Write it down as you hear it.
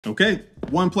Okay,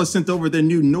 OnePlus sent over their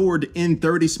new Nord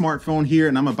N30 smartphone here,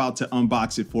 and I'm about to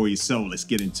unbox it for you, so let's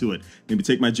get into it. Let me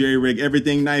take my jerry rig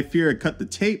everything knife here and cut the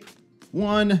tape.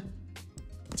 1,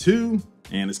 2,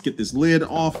 and let's get this lid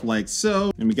off like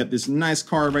so. And we got this nice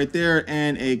card right there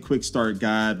and a quick start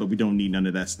guide, but we don't need none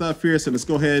of that stuff here. So let's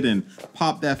go ahead and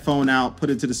pop that phone out,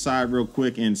 put it to the side real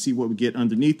quick and see what we get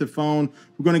underneath the phone.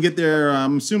 We're gonna get there,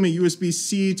 I'm assuming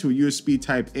USB-C to a USB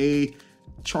type A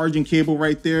charging cable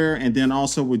right there, and then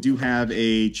also we do have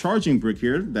a charging brick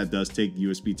here that does take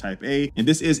USB type A, and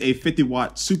this is a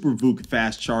 50-watt super VOOC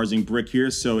fast charging brick here,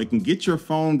 so it can get your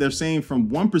phone, they're saying, from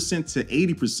 1% to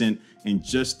 80% in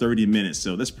just 30 minutes.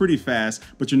 So that's pretty fast,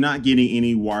 but you're not getting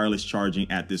any wireless charging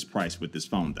at this price with this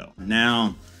phone though.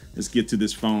 Now let's get to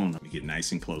this phone. Let me get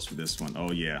nice and close for this one.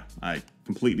 Oh yeah, I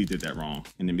completely did that wrong.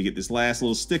 And let me get this last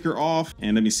little sticker off,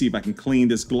 and let me see if I can clean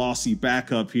this glossy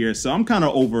back up here. So I'm kind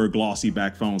of over glossy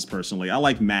back phones personally. I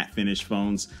like matte finish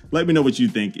phones. Let me know what you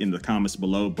think in the comments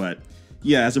below. But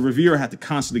yeah, as a reviewer, I have to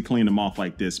constantly clean them off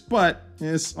like this, but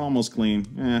it's almost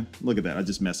clean. Look at that, I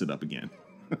just messed it up again.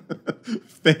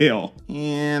 Fail.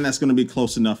 And that's going to be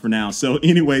close enough for now. So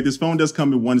anyway, this phone does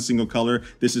come in one single color.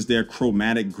 This is their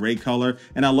chromatic gray color,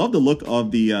 and I love the look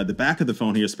of the back of the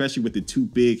phone here, especially with the two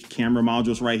big camera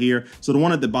modules right here. So the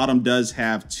one at the bottom does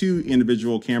have two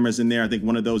individual cameras in there. I think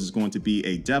one of those is going to be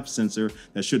a depth sensor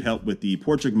that should help with the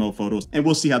portrait mode photos, and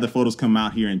we'll see how the photos come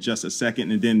out here in just a second.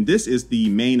 And then this is the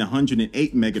main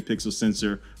 108 megapixel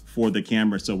sensor for the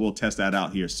camera, so we'll test that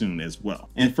out here soon as well.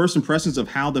 And first impressions of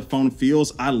how the phone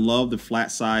feels, I love the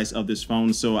flat size of this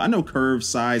phone. So I know curved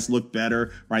size look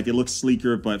better, right? They look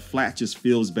sleeker, but flat just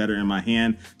feels better in my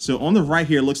hand. So on the right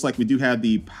here, it looks like we do have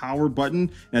the power button,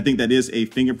 and I think that is a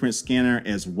fingerprint scanner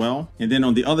as well. And then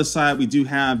on the other side, we do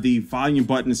have the volume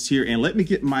buttons here, and let me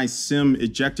get my SIM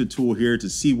ejector tool here to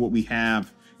see what we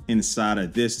have inside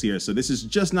of this here. So this is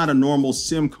just not a normal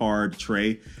SIM card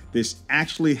tray. This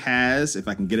actually has, if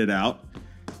I can get it out,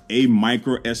 a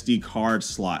micro SD card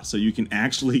slot, so you can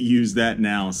actually use that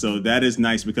now. So that is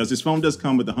nice because this phone does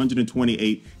come with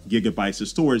 128 gigabytes of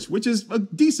storage, which is a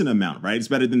decent amount, right? It's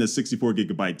better than the 64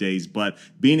 gigabyte days, but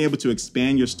being able to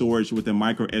expand your storage with a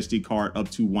micro SD card up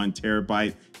to 1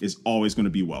 terabyte is always going to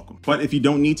be welcome. But if you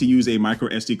don't need to use a micro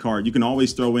SD card, you can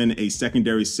always throw in a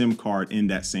secondary SIM card in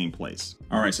that same place.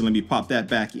 All right, so let me pop that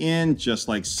back in just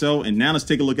like so. And now let's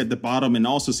take a look at the bottom and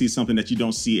also see something that you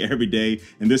don't see every day.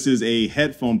 And this is a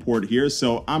headphone port here.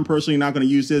 So I'm personally not going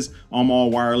to use this. I'm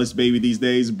all wireless baby these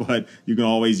days, but you can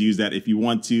always use that if you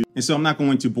want to. And so I'm not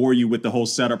going to bore you with the whole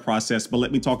setup process, but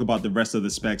let me talk about the rest of the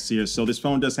specs here. So this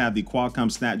phone does have the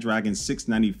Qualcomm Snapdragon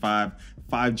 695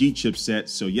 5G chipset.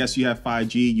 So yes, you have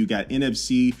 5G, you got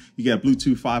NFC, you got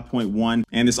Bluetooth 5.1,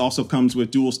 and this also comes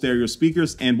with dual stereo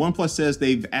speakers. And OnePlus says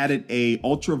they've added a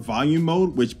ultra volume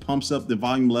mode, which pumps up the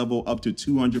volume level up to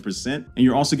 200%. And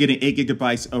you're also getting 8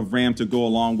 gigabytes of RAM to go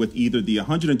along with either the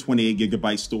 128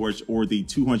 gigabyte storage or the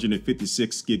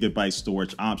 256 gigabyte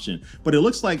storage option. But it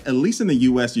looks like, at least in the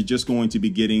US, you're just going to be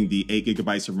getting the 8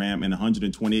 gigabytes of RAM and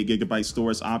 128 gigabyte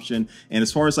storage option. And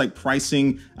as far as like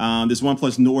pricing, this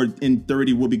OnePlus Nord N30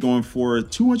 will be going for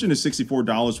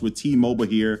 $264 with T-Mobile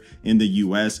here in the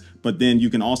US, but then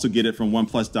you can also get it from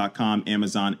OnePlus.com,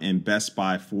 Amazon, and Best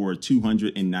Buy for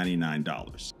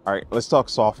 $299. All right, let's talk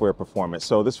software performance.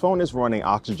 So this phone is running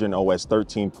Oxygen OS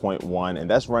 13.1, and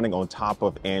that's running on top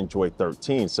of Android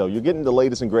 13. So you're getting the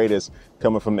latest and greatest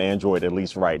coming from Android, at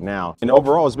least right now. And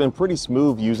overall, it's been pretty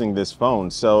smooth using this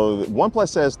phone. So OnePlus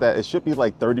says that it should be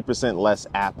like 30% less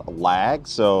app lag.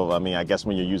 So, I mean, I guess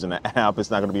when you're using an app,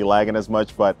 it's not going to be lagging as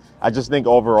much, but I just think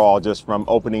overall, just from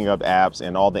opening up apps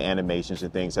and all the animations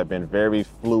and things have been very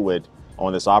fluid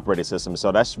on this operating system.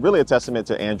 So that's really a testament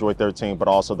to Android 13, but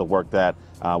also the work that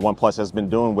OnePlus has been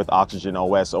doing with Oxygen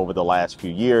OS over the last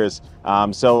few years.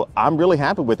 So I'm really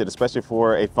happy with it, especially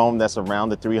for a phone that's around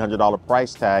the $300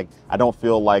 price tag. I don't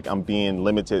feel like I'm being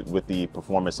limited with the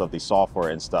performance of the software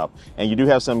and stuff. And you do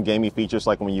have some gaming features,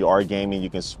 like when you are gaming, you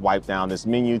can swipe down this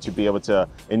menu to be able to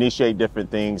initiate different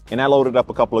things. And I loaded up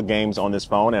a couple of games on this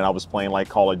phone, and I was playing like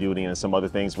Call of Duty and some other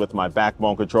things with my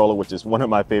Backbone controller, which is one of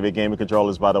my favorite gaming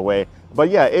controllers, by the way. But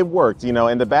yeah, it worked, you know,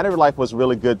 and the battery life was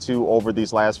really good too over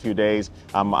these last few days.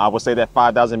 I would say that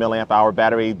 5,000 milliamp hour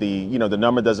battery, the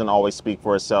number doesn't always speak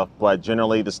for itself, but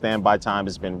generally the standby time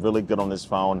has been really good on this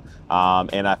phone.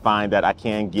 And I find that I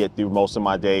can get through most of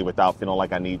my day without feeling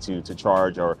like I need to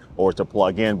charge or to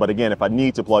plug in. But again, if I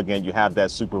need to plug in, you have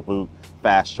that Super VOOC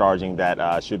fast charging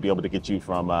that should be able to get you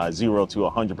from 0 to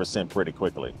 100% pretty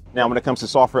quickly. Now, when it comes to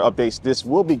software updates, this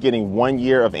will be getting 1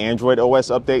 year of Android OS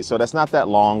updates, so that's not that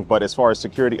long. But as far as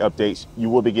security updates, you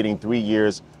will be getting 3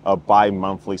 years of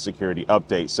bi-monthly security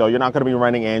updates. So you're not going to be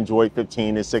running Android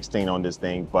 15 and 16 on this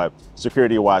thing, but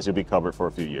security-wise, you'll be covered for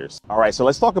a few years. All right, so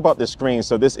let's talk about the screen.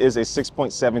 So this is a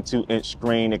 6.72-inch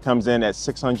screen. It comes in at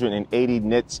 680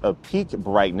 nits of peak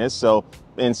brightness. So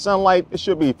in sunlight, it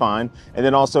should be fine. And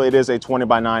then also it is a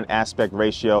 20:9 aspect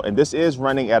ratio, and this is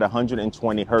running at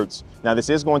 120 hertz. Now this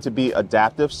is going to be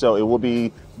adaptive, so it will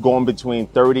be going between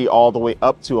 30 all the way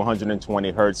up to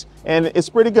 120 hertz. And it's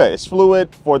pretty good. It's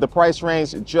fluid for the price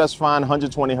range, just fine,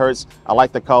 120 hertz. I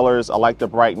like the colors, I like the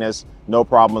brightness, no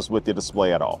problems with the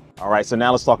display at all. All right, so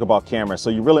now let's talk about camera.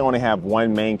 So you really only have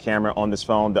one main camera on this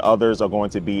phone. The others are going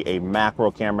to be a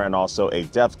macro camera and also a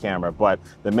depth camera, but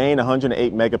the main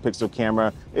 108 megapixel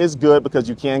camera is good because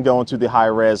you can go into the high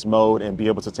res mode and be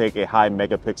able to take a high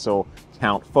megapixel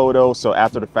count photo. So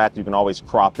after the fact, you can always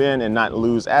crop in and not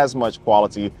lose as much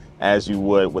quality as you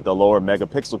would with a lower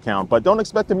megapixel count. But don't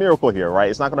expect a miracle here,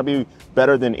 right? It's not going to be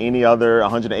better than any other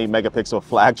 108 megapixel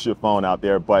flagship phone out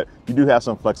there, but you do have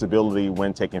some flexibility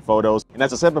when taking photos. And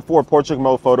as I said before, portrait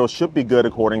mode photos should be good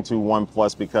according to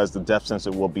OnePlus because the depth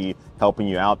sensor will be helping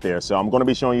you out there. So I'm going to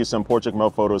be showing you some portrait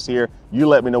mode photos here. You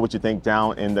let me know what you think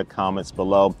down in the comments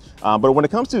below. But when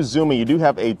it comes to zooming, you do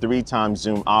have a 3x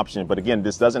zoom option. But again,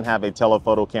 this doesn't have a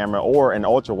telephoto camera or an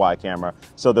ultra wide camera.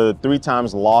 So the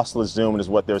 3x lossless zoom is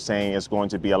what they're saying is going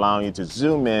to be allowing you to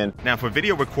zoom in. Now for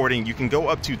video recording, you can go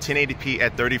up to 1080p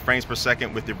at 30 frames per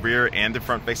second with the rear and the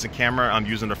front facing camera. I'm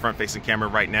using the front facing camera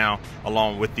right now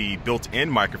along with the built-in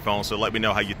microphone. So let me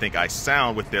know how you think I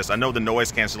sound with this. I know the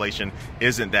noise cancellation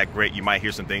isn't that great. You might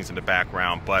hear some things in the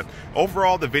background, but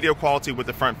overall the video quality with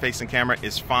the front facing camera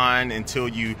is fine until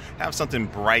you have something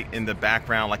bright in the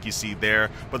background like you see there.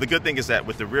 But the good thing is that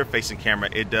with the rear facing camera,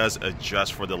 it does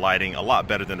adjust for the lighting a lot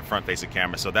better than the front facing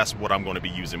camera. So that's what I'm going to be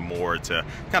using more to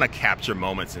kind of capture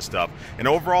moments and stuff. And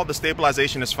overall the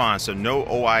stabilization is fine, so no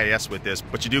OIS with this,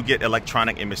 but you do get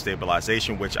electronic image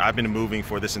stabilization, which I've been moving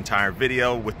for this entire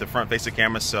video with the front facing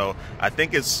camera. So I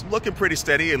think it's looking pretty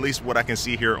steady, at least what I can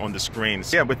see here on the screen.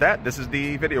 So yeah, with that, this is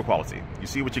the video quality. You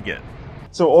see what you get.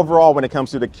 So overall, when it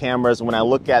comes to the cameras, when I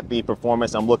look at the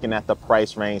performance, I'm looking at the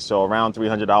price range. So around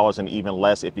 $300 and even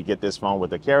less if you get this phone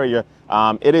with a carrier.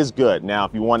 It is good. Now,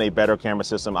 if you want a better camera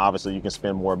system, obviously you can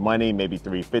spend more money, maybe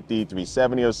 $350,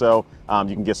 $370 or so.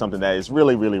 You can get something that is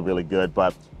really, really, really good.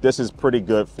 But this is pretty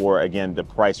good for, again, the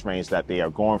price range that they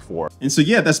are going for. And so,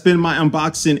 yeah, that's been my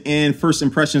unboxing and first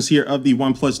impressions here of the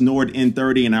OnePlus Nord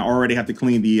N30. And I already have to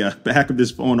clean the back of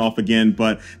this phone off again.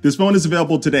 But this phone is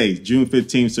available today, June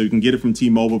 15th. So you can get it from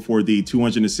T-Mobile for the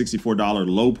 $264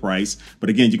 low price. But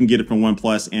again, you can get it from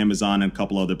OnePlus, Amazon, and a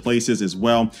couple other places as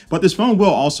well. But this phone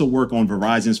will also work on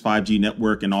Verizon's 5G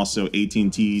network and also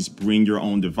AT&T's bring your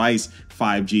own device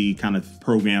 5G kind of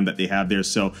program that they have there.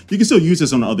 So you can still use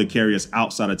this on other carriers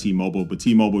outside of T-Mobile, but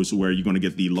T-Mobile is where you're going to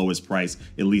get the lowest price,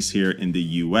 at least here in the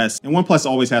US. And OnePlus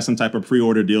always has some type of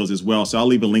pre-order deals as well. So I'll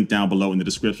leave a link down below in the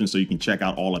description so you can check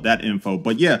out all of that info.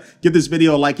 But yeah, give this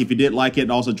video a like if you did like it,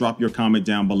 and also drop your comment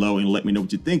down below and let me know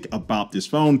what you think about this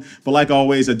phone. But like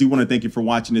always, I do want to thank you for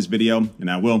watching this video, and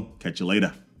I will catch you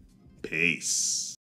later. Peace.